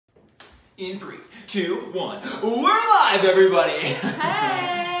In 3, 2, 1. We're live, everybody!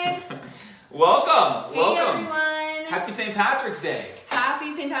 Hey! Welcome! Hey, welcome! Everyone! Happy St. Patrick's Day!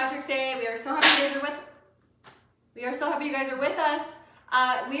 Happy St. Patrick's Day! We are so happy you guys are with. We are so happy you guys are with us.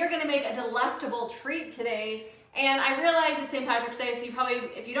 We are going to make a delectable treat today, and I realize it's St. Patrick's Day, so you probably,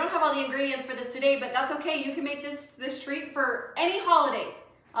 if you don't have all the ingredients for this today, but that's okay. You can make this treat for any holiday.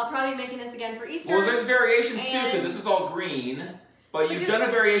 I'll probably be making this again for Easter. Well, there's variations too, because this is all green. But you've done a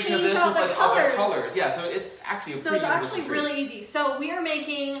variation of this with like other colors. Yeah, so it's actually a pretty So it's actually really easy. So we are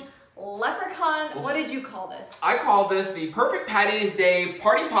making leprechaun, what did you call this? I call this the perfect Paddy'S Day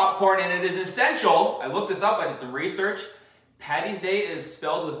party popcorn, and it is essential. I looked this up, I did some research. Paddy'S Day is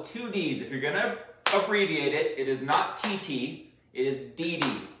spelled with 2 D's. If you're gonna abbreviate it, it is not TT, it is DD.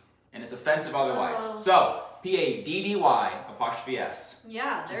 And it's offensive otherwise. So, Paddy''S.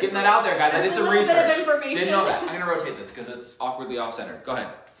 Yeah, just getting that out there, guys. I did some research. Bit of information. Didn't know that. I'm gonna rotate this because it's awkwardly off-centered. Go ahead.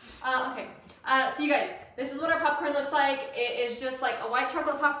 Okay. So you guys, this is what our popcorn looks like. It is just like a white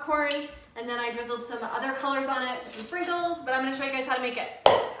chocolate popcorn, and then I drizzled some other colors on it, some sprinkles. But I'm gonna show you guys how to make it.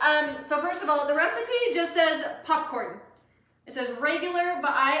 So first of all, the recipe just says popcorn. It says regular,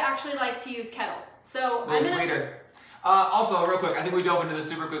 but I actually like to use kettle. So a little sweeter. Also, real quick, I think we dove into this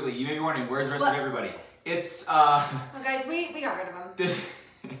super quickly. You may be wondering, where's the rest of everybody? It's oh, guys, we got rid of them.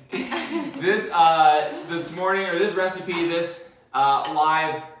 This morning, or this recipe, this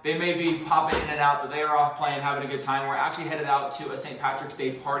live, they may be popping in and out, but they are off playing, having a good time. We're actually headed out to a St. Patrick's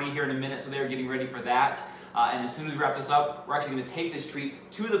Day party here in a minute, so they are getting ready for that. And as soon as we wrap this up, we're actually going to take this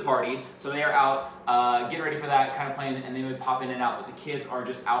treat to the party. So they are out getting ready for that, kind of playing, and they may pop in and out, but the kids are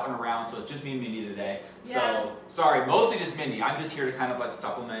just out and around, so it's just me and Mindy today. Yeah. So, sorry, mostly just Mindy. I'm just here to kind of like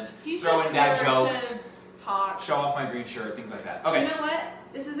supplement, throw in dad jokes, show off my green shirt, things like that. Okay. You know what?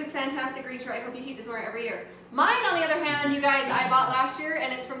 This is a fantastic green shirt. I hope you keep this wearing every year. Mine, on the other hand, you guys, I bought last year,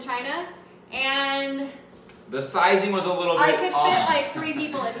 and it's from China, and the sizing was a little bit I could fit like 3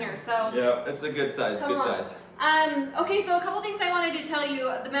 people in here, so. Yeah, it's a good size, size. Okay, so a couple things I wanted to tell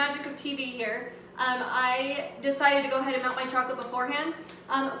you, the magic of TV here. I decided to go ahead and melt my chocolate beforehand.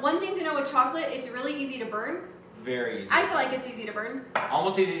 One thing to know with chocolate, it's really easy to burn. Very easy. I feel like it's easy to burn.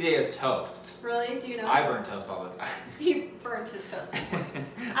 Almost as easy as toast. Really? Do you know? I burn toast all the time. He burned his toast this morning.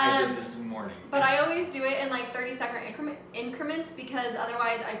 I did this morning. But I always do it in like 30-second increments because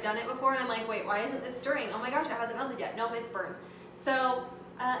otherwise I've done it before and I'm like, wait, why isn't this stirring? Oh my gosh, it hasn't melted yet. Nope, it's burned. So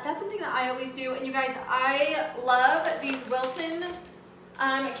that's something that I always do. And you guys, I love these Wilton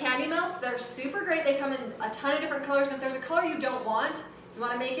candy melts. They're super great. They come in a ton of different colors. And if there's a color you don't want, you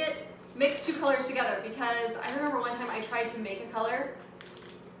want to make it, mix 2 colors together, because I remember one time I tried to make a color.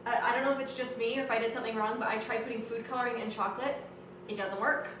 I don't know if it's just me or if I did something wrong, but I tried putting food coloring in chocolate. It doesn't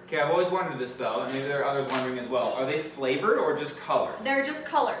work. Okay, I've always wondered this though, and maybe there are others wondering as well. Are they flavored or just color? They're just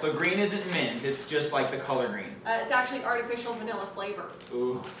color. So green isn't mint, it's just like the color green. It's actually artificial vanilla flavor.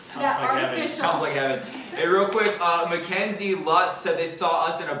 Ooh, sounds like heaven. Sounds like heaven. Hey, real quick, Mackenzie Lutz said they saw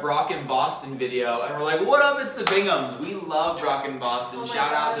us in a Brock in Boston video, and we're like, what up, it's the Binghams. We love Brock in Boston. Oh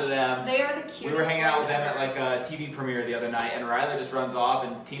Shout out to them. They are the cutest. We were hanging out with them at like a TV premiere the other night, and Ryler just runs off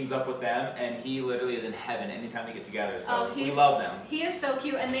and teams up with them, and he literally is in heaven anytime we get together, so we love them. He is so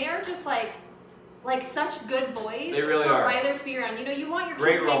cute, and they are just like such good boys. They really are. For Ryler to be around. You know, you want your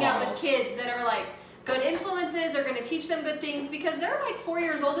kids to hang out with kids that are like good influences, are going to teach them good things, because they're like 4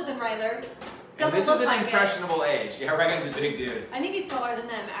 years older than Ryler. Doesn't this look is an like impressionable age. Yeah, Reagan's a big dude. I think he's taller than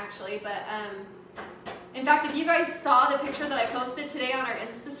them, actually, but in fact, if you guys saw the picture that I posted today on our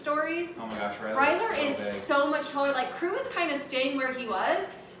Insta stories, oh my gosh, Ryler is so much taller. Like, Crew is kind of staying where he was,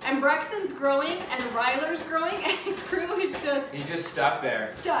 and Brexton's growing, and Ryler's growing, and Crew is just... He's just stuck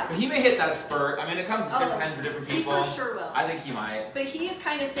there. Stuck. But he may hit that spurt. I mean, it comes different for different people. He for sure will. I think he might. But he is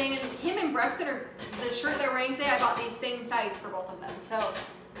kind of staying, and him and Brexton are, the shirt they're wearing today, I bought the same size for both of them. So,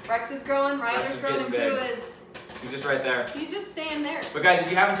 Brex is growing, Ryler's growing, and Crew is... He's just right there. He's just staying there. But guys, if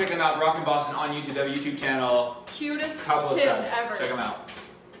you haven't checked them out, Brock in Boston on YouTube, they have a YouTube channel. Cutest couple of kids studs. ever. Check them out.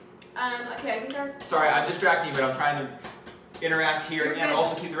 Okay, I think Sorry, I'm distracting you, but I'm trying to interact here and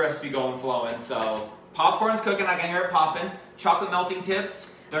also keep the recipe going, flowing. So, popcorn's cooking, I can hear it popping. Chocolate melting tips.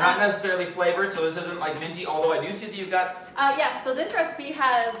 They're not necessarily flavored, so this isn't like minty, although I do see that you've got... yes, so this recipe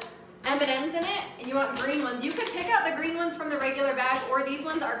has M&M's in it, and you want green ones. You could pick out the green ones from the regular bag, or these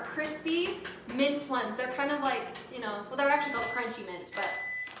ones are crispy mint ones. They're kind of like, you know, well, they're actually called crunchy mint, but...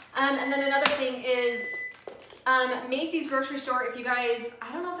 and then another thing is Macy's grocery store, if you guys...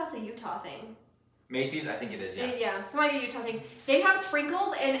 I don't know if that's a Utah thing. Macy's, I think it is, yeah. Yeah, it might be a Utah thing. They have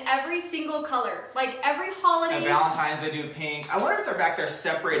sprinkles in every single color. Like every holiday. At Valentine's they do pink. I wonder if they're back there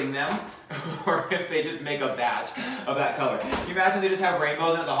separating them or if they just make a batch of that color. Can you imagine they just have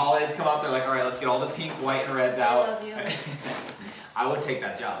rainbows and at the holidays come up, they're like, all right, let's get all the pink, white, and reds out. I love you. I would take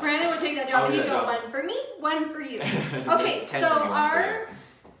that job. Brandon would take that job and he'd go, one for me, one for you. Okay, so our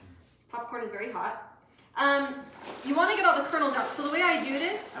popcorn is very hot. You want to get all the kernels out. So the way I do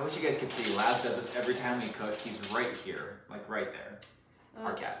this... I wish you guys could see. Laz does this every time we cook. He's right here, like right there. Oh,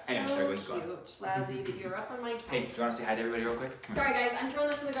 our cat. So anyway, sorry, go ahead. cute, Lazzy, that you're up on my cat. Hey, do you want to say hi to everybody real quick? Come Sorry guys, I'm throwing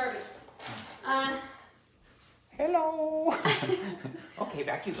this in the garbage. Hello. Okay,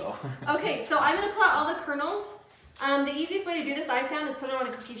 back you go. Okay, so I'm going to pull out all the kernels. The easiest way to do this I found is put it on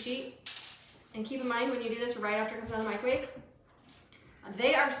a cookie sheet. And keep in mind when you do this right after it comes out of the microwave,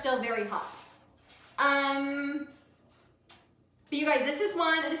 they are still very hot. But you guys, this is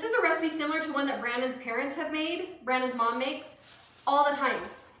a recipe similar to one that Brandon's parents have made, Brandon's mom makes all the time.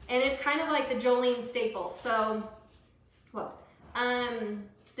 And it's kind of like the Jolene staple. So, well,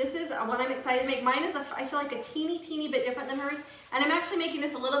 this is what I'm excited to make. Mine is, I feel like a teeny bit different than hers. And I'm actually making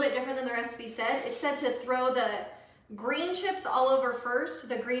this a little bit different than the recipe said. It said to throw the green chips all over first,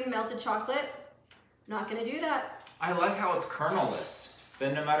 the green melted chocolate. Not gonna do that. I like how it's kernelless.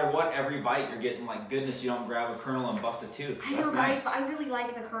 Then no matter what, every bite you're getting like goodness, you don't grab a kernel and bust a tooth. I know, guys, but I really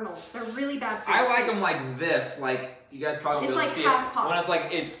like the kernels. They're really bad for you. I like them like this, like you guys probably won't be able to see half it. pop. When it's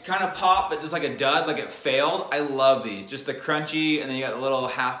like it kind of popped, but just like a dud, like it failed. I love these. Just the crunchy, and then you got a little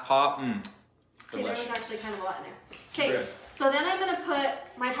half pop. Okay, there was actually kind of a lot in there. Okay, Good. so then I'm gonna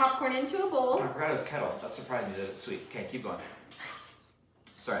put my popcorn into a bowl. Oh, I forgot it was kettle. That surprised me that it's sweet. Okay, keep going.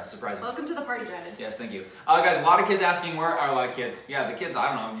 Sorry, surprising. Welcome to the party, Brandon. Yes, thank you. Guys, a lot of kids asking where are a lot of kids. Yeah, the kids,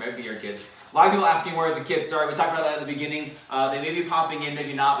 I don't know, maybe your kids. A lot of people asking where are the kids. Sorry, we talked about that at the beginning. They may be popping in,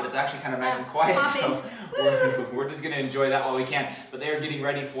 maybe not, but it's actually kind of nice and quiet. So we're just going to enjoy that while we can. But they are getting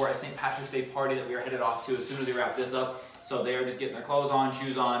ready for a St. Patrick's Day party that we are headed off to as soon as we wrap this up. So they are just getting their clothes on,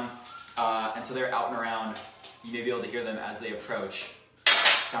 shoes on, and so they're out and around. You may be able to hear them as they approach.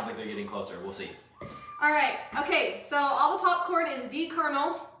 Sounds like they're getting closer. We'll see. All right, okay, so all the popcorn is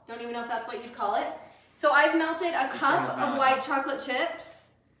dekerneled. Don't even know if that's what you'd call it. So I've melted a cup of white chocolate chips.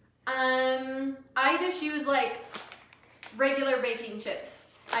 I just use like regular baking chips.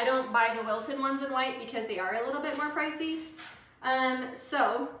 I don't buy the wilted ones in white because they are a little bit more pricey.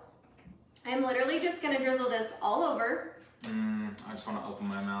 So I'm literally just gonna drizzle this all over. I just want to open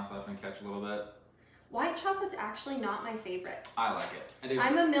my mouth up and catch a little bit. White chocolate's actually not my favorite. I like it. I do.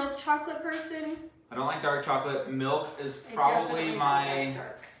 I'm a milk chocolate person. I don't like dark chocolate. Milk is probably my...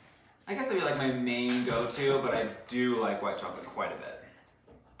 I guess that'd be like my main go-to, but I do like white chocolate quite a bit.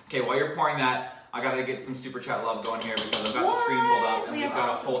 Okay, while you're pouring that, I gotta get some super chat love going here because I've got the screen pulled up and we've got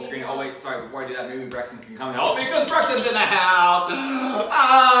a whole screen. Oh wait, sorry, before I do that, maybe Brexton can come and help me because Brexton's in the house! And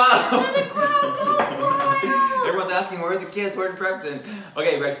the crowd goes wild! Everyone's asking, where are the kids? Where's Brexton?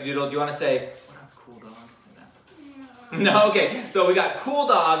 Okay, Brexton Doodle, do you want to say, what up, cool dog? Yeah. No, okay, so we got Cool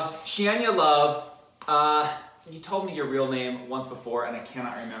Dog, Shania Love, you told me your real name once before and I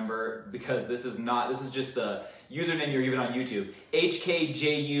cannot remember because this is just the username you're given on YouTube.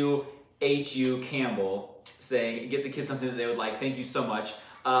 HKJUHU Campbell saying, get the kids something that they would like. Thank you so much.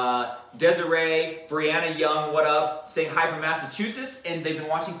 Desiree, Brianna Young, what up? Saying hi from Massachusetts and they've been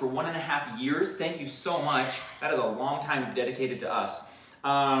watching for 1.5 years. Thank you so much. That is a long time dedicated to us.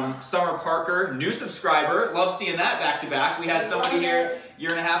 Summer Parker, new subscriber. Love seeing that back to back. We had somebody here, 1.5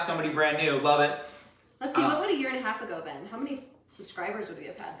 years, somebody brand new. Love it. Let's see, what would 1.5 years ago been? How many subscribers would we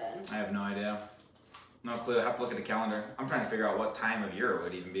have had then? I have no idea. No clue. I have to look at the calendar. I'm trying to figure out what time of year it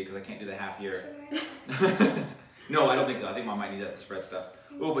would even be because I can't do the half year. No, I don't think so. I think Mom might need that to spread stuff.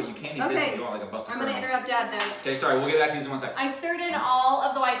 Oh, but you can't eat this if you want like a busted I'm going to interrupt Dad then. Okay, sorry. We'll get back to these in 1 second. I stirred in all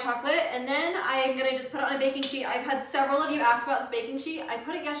of the white chocolate and then I'm going to just put it on a baking sheet. I've had several of you ask about this baking sheet. I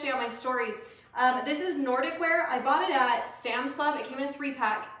put it yesterday on my stories. This is Nordic Ware. I bought it at Sam's Club. It came in a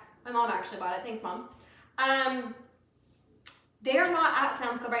 3-pack. My mom actually bought it. Thanks, Mom. They are not at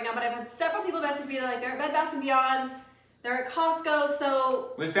Sam's Club right now, but I've had several people message me. They're like, they're at Bed Bath & Beyond. They're at Costco,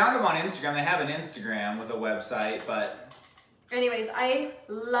 so... We found them on Instagram. They have an Instagram with a website, but... Anyways, I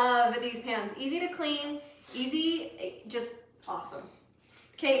love these pans. Easy to clean, easy, just awesome.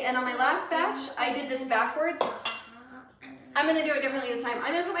 Okay, and on my last batch, I did this backwards. I'm gonna do it differently this time.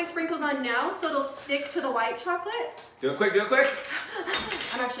 I'm gonna put my sprinkles on now so it'll stick to the white chocolate. Do it quick, do it quick.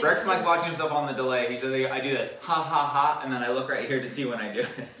 I'm actually Rex likes watching himself on the delay. He says, I do this, ha ha ha, and then I look right here to see when I do it.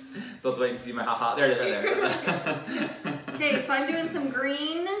 So let's wait and see my ha ha. There it is, right there. Okay, so I'm doing some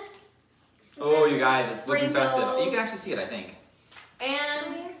green. Oh, you guys, it's looking sprinkles. festive. You can actually see it, I think.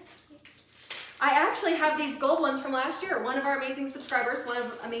 And I actually have these gold ones from last year. One of our amazing subscribers, one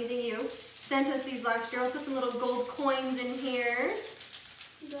of Amazing You, sent us these last year. I'll put some little gold coins in here.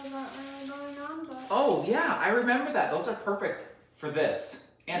 Oh yeah, I remember that. Those are perfect for this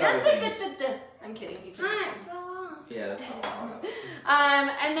and other things. I'm kidding. You can Yeah, that's fine.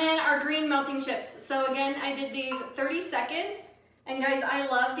 And then our green melting chips. So again, I did these 30 seconds. And guys, I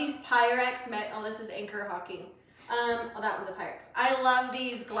love these Pyrex. Oh, this is Anchor Hawking. Oh, that one's a Pyrex. I love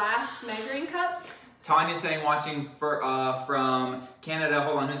these glass measuring cups. Tanya's saying watching from Canada.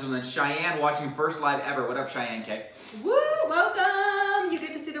 Hold on, who's in Cheyenne watching first live ever. What up, Cheyenne K? Woo! Welcome. You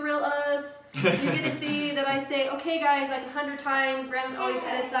get to see the real us. You get to see that I say, okay, guys, like 100 times. Brandon always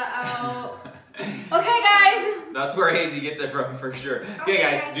edits that out. Okay, guys. That's where Hazy gets it from, for sure. Okay,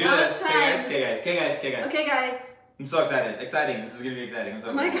 guys, do this. Okay, guys. Okay, guys. I'm so excited. Exciting. This is gonna be exciting. I'm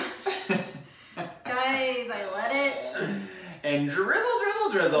so excited. Oh my gosh. Guys, I let it. And drizzle.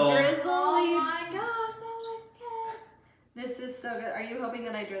 Drizzle. Oh my gosh, that looks good. This is so good. Are you hoping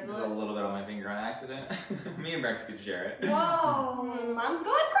that I drizzle Just a it? little bit on my finger on accident. Me and Rex could share it. Whoa. Mom's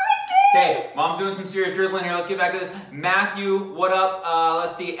going crazy. Okay, Mom's doing some serious drizzling here. Let's get back to this. Matthew, what up?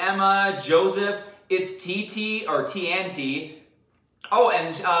 Let's see. Emma, Joseph, it's TT or TNT. Oh,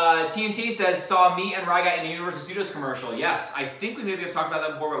 and TNT says, saw me and Ryga in a Universal Studios commercial. Yes, I think we maybe have talked about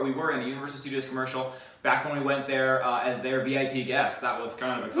that before, but we were in a Universal Studios commercial back when we went there as their VIP guest. That was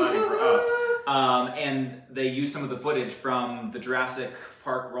kind of exciting for us. And they used some of the footage from the Jurassic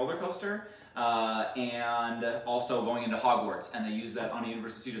Park roller coaster and also going into Hogwarts, and they used that on a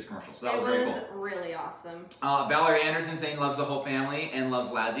Universal Studios commercial. So that was very cool. It was really awesome. Valerie Anderson saying loves the whole family and loves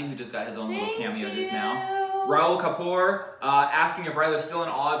Lazzy, who just got his own little cameo just now. you. Raul Kapoor asking if Riley's still in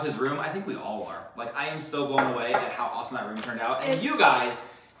awe of his room. I think we all are. Like, I am so blown away at how awesome that room turned out. And you guys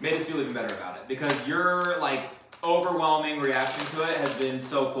made us feel even better about it because your, like, overwhelming reaction to it has been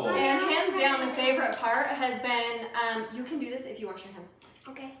so cool. And hands down, the favorite part has been, you can do this if you wash your hands.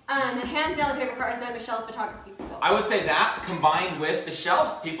 Okay. Hands down, the favorite part has been Michelle's photography. I would say that combined with the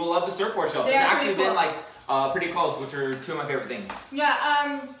shelves. People love the surfboard shelves. They It's are actually pretty been, cool. like, pretty close, which are two of my favorite things.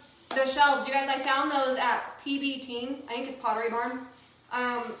 Yeah, the shelves, you guys, I found those at PB Teen. I think it's Pottery Barn.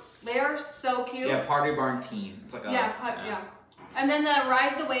 They are so cute. Yeah, Pottery Barn Teen. It's like a... Yeah. And then the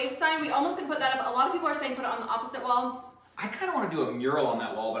Ride the Wave sign, we almost could put that up. A lot of people are saying put it on the opposite wall. I kind of want to do a mural on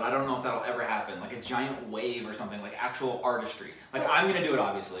that wall, but I don't know if that'll ever happen. Like a giant wave or something, like actual artistry. Like, I'm going to do it,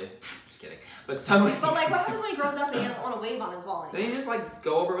 obviously. Just kidding. But somebody... But, like, what happens when he grows up and he doesn't want a wave on his wall anymore? Then you just, like,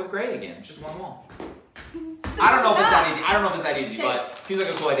 go over it with gray again. It's just one wall. So I don't know if it's that. that easy. I don't know if it's that easy, Okay. but it seems like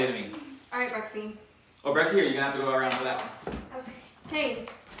a cool idea to me. All right, Brexy. Oh, Brex, here. You're going to have to go around for that one. Okay. Hey,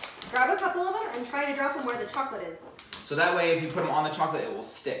 grab a couple of them and try to drop them where the chocolate is. So that way, if you put them on the chocolate, it will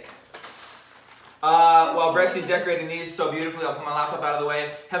stick. While Brexy's decorating these so beautifully, I'll put my laptop out of the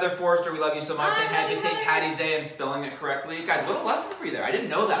way. Heather Forrester, we love you so much. Saying happy St. Paddy's Day and spelling it correctly. Guys, little lesson for you there. I didn't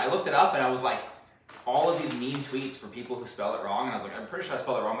know that. I looked it up and I was like, all of these mean tweets for people who spell it wrong. And I was like, I'm pretty sure I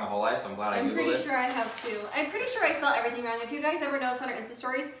spelled it wrong my whole life, so I'm glad I Googled it. I'm pretty sure I have too. I'm pretty sure I spell everything wrong. If you guys ever notice on our Insta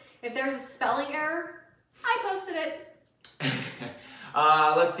stories, if there's a spelling error, I posted it.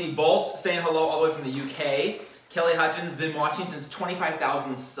 Let's see. Bolts saying hello all the way from the UK. Kelly Hutchins been watching since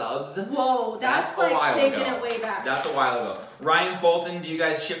 25,000 subs. Whoa, that's like taking it way back. That's a while ago. Ryan Fulton, do you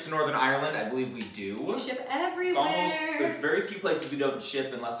guys ship to Northern Ireland? I believe we do. We ship It's everywhere. almost, there's very few places we don't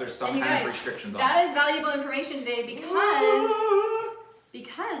ship unless there's some And you kind of guys, restrictions on that it. is valuable information today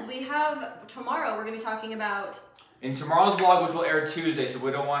because we have, tomorrow we're going to be talking about... In tomorrow's vlog, which will air Tuesday, so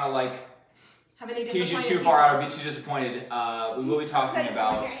we don't want to like tease you too far out or be too disappointed, we will be talking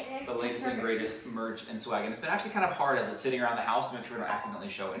about the latest and greatest merch and swag. And it's been actually kind of hard as it's sitting around the house to make sure we don't accidentally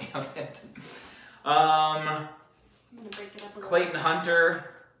show any of it. I'm going to break it up a little. Clayton Hunter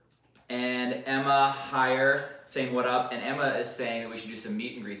and Emma Heyer saying what up, and Emma is saying that we should do some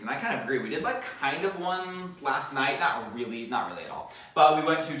meet and greets, and I kind of agree. We did like kind of one last night, not really at all, but we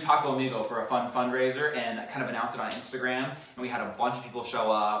went to Taco Amigo for a fun fundraiser and kind of announced it on Instagram, and we had a bunch of people show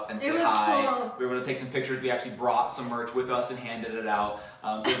up and say hi. Cool. We were able to take some pictures. We actually brought some merch with us and handed it out,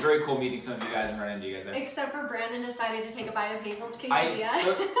 so it was very cool meeting some of you guys and running into you guys there. Except for Brandon decided to take a bite of Hazel's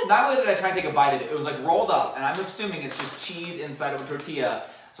quesadilla. Not only did I try and take a bite of it, it was like rolled up, and I'm assuming it's just cheese inside of a tortilla.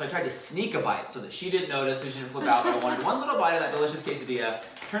 So I tried to sneak a bite so that she didn't notice, so she didn't flip out. But I wanted one little bite of that delicious quesadilla.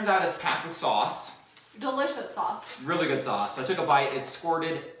 Turns out it's packed with sauce. Delicious sauce. Really good sauce. So I took a bite. It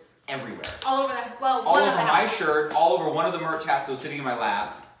squirted everywhere. All over the, well, all one over of the my house. shirt, all over one of the merch hats that was sitting in my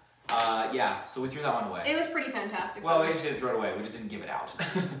lap. Yeah, so we threw that one away. It was pretty fantastic. Well, we just didn't throw it away. We just didn't give it out.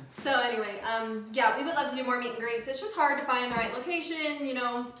 So anyway, yeah, we would love to do more meet and greets. It's just hard to find the right location, you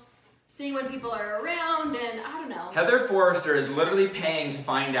know. seeing when people are around, and I don't know. Heather Forrester is literally paying to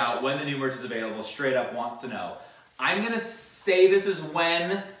find out when the new merch is available. Straight up wants to know. I'm gonna say this is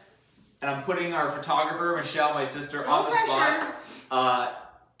when, and I'm putting our photographer, Michelle, my sister, on the spot.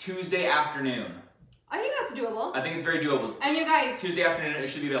 Tuesday afternoon. I think that's doable. I think it's very doable. And you guys, Tuesday afternoon it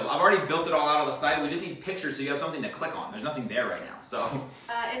should be available. I've already built it all out on the site. We just need pictures so you have something to click on. There's nothing there right now, so.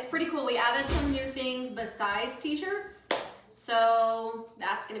 it's pretty cool. We added some new things besides t-shirts, so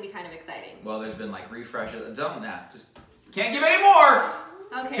that's gonna be kind of exciting. Well, there's been like refreshes. Don't just can't give any more.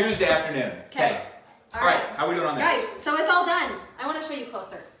 Okay. Tuesday afternoon. Okay. All right. How are we doing on this? Guys, so it's all done. I want to show you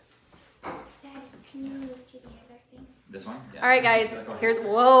closer. Dad, can you move to the other thing? This one? Yeah. All right, guys. Here's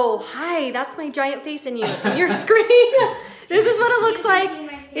whoa. Hi, that's my giant face in your screen. This is what it looks like.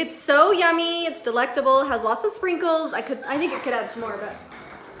 It's so yummy. It's delectable. Has lots of sprinkles. I think it could add some more, but.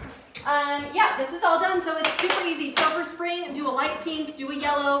 Yeah, this is all done, so it's super easy. So for spring, do a light pink, do a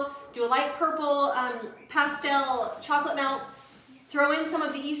yellow, do a light purple, pastel chocolate melt. Throw in some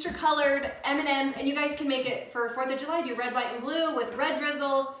of the Easter colored M&Ms, and you guys can make it for 4th of July. Do red, white, and blue with red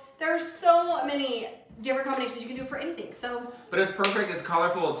drizzle. There are so many different combinations you can do for anything. So, but it's perfect, it's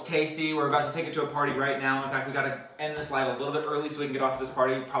colorful, it's tasty. We're about to take it to a party right now. In fact, we gotta end this live a little bit early so we can get off to this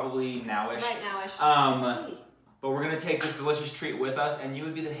party, probably nowish. Right nowish. Hey. But we're gonna take this delicious treat with us, and you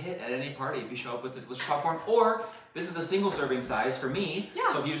would be the hit at any party if you show up with the delicious popcorn. Or this is a single serving size for me.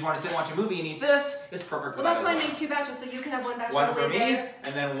 Yeah. So if you just want to sit and watch a movie and eat this, it's perfect for that. Well, that's why I made 2 batches, so you can have 1 batch One on the for way me, there.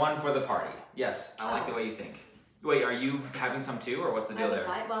 and then 1 for the party. Yes, I like the way you think. Wait, are you having some too, or what's the deal there?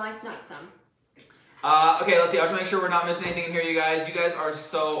 Well, I snuck some. Okay, let's see. I just want to make sure we're not missing anything in here, you guys. You guys are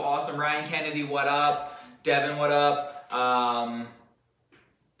so awesome. Ryan Kennedy, what up? Devin, what up?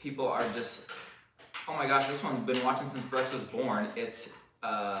 People are just... Oh my gosh, this one's been watching since Brex was born. It's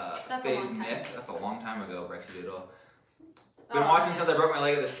FaZe Nick. That's a long time ago, Brexy Doodle. Been watching since I broke my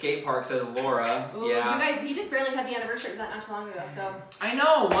leg at the skate park, says Laura. Ooh, yeah. You guys, he just barely had the anniversary of that not too long ago, so. I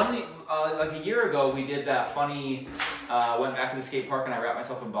know. Like a year ago, we did that funny, went back to the skate park and I wrapped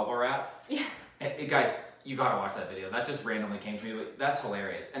myself in bubble wrap. Yeah. And guys, you gotta watch that video. That just randomly came to me, but that's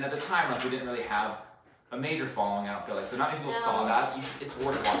hilarious. And at the time, like, we didn't really have a major following, I don't feel like. So not many people saw that. It's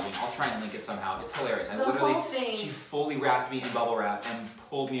worth watching. I'll try and link it somehow. It's hilarious. The whole thing. She fully wrapped me in bubble wrap and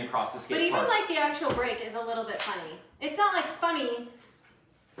pulled me across the skate park. But even like the actual break is a little bit funny. It's not like funny.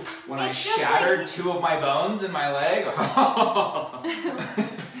 When I shattered like... 2 of my bones in my leg.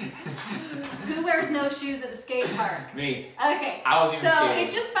 Who wears no shoes at the skate park? Me. Okay. I was even skating.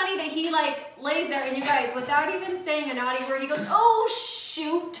 It's just funny that he like lays there and you guys, without even saying a naughty word, he goes, "Oh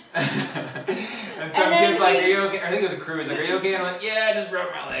shoot!" And some kid's like, "Are you okay?" I think it was a crew. He's like, "Are you okay?" And I'm like, "Yeah, I just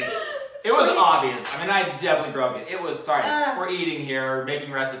broke my leg." It was obvious. I mean, I definitely broke it. It was, sorry, we're eating here,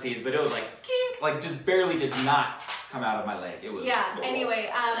 making recipes, but it was like, kink, like just barely did not come out of my leg. It was. Yeah.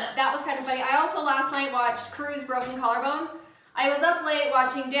 Anyway, that was kind of funny. I also last night watched Crew's Broken Collarbone. I was up late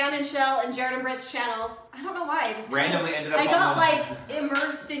watching Dan and Shell and Jared and Britt's channels. I don't know why. I just randomly ended up. I got like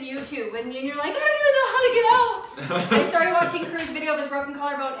immersed in YouTube, and you're like, I don't even know how to get out. I started watching Crew's video of his broken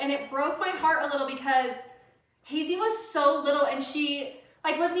collarbone, and it broke my heart a little because Hazy was so little, and she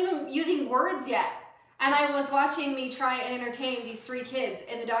like wasn't even using words yet. And I was watching me try and entertain these 3 kids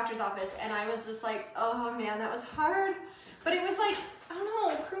in the doctor's office, and I was just like, oh man, that was hard. But it was like, I don't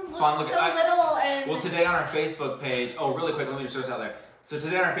know, Crew looked so little. And well, today on our Facebook page, oh, really quick, let me just throw this out there. So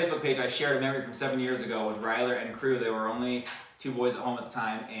today on our Facebook page, I shared a memory from 7 years ago with Ryler and Crew. They were only 2 boys at home at the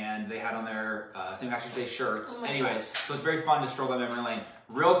time, and they had on their St. Patrick's Day shirts. Oh anyways, so it's very fun to stroll down memory lane.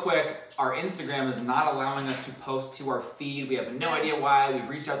 Real quick, our Instagram is not allowing us to post to our feed. We have no idea why. We've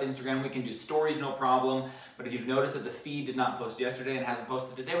reached out to Instagram. We can do stories, no problem. But if you've noticed that the feed did not post yesterday and hasn't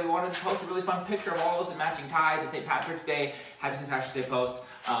posted today, we wanted to post a really fun picture of all of us in matching ties. It's St. Patrick's Day. Happy St. Patrick's Day post.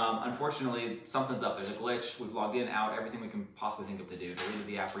 Unfortunately, something's up. There's a glitch. We've logged in, out, everything we can possibly think of to do. Deleted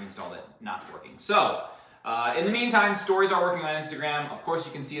the app, reinstalled it, not working. So, in the meantime, stories are working on Instagram. Of course,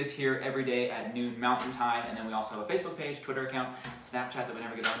 you can see us here every day at noon Mountain Time, and then we also have a Facebook page, Twitter account, Snapchat that we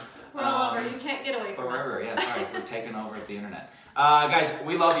never get on. We're all over. You can't get away from us. Forever, yeah, sorry. We're taking over the internet. Guys,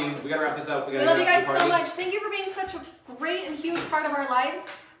 we love you. We gotta wrap this up. We love you guys so much. Thank you for being such a great and huge part of our lives.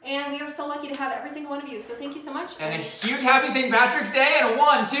 And we are so lucky to have every single one of you. So thank you so much. And a huge happy St. Patrick's Day. And a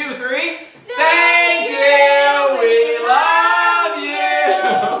 1, 2, 3. Thank you. We love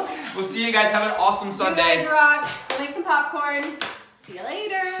you. We'll see you guys. Have an awesome Sunday. You guys rock. We'll make some popcorn. See you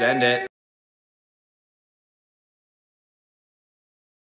later. Send it.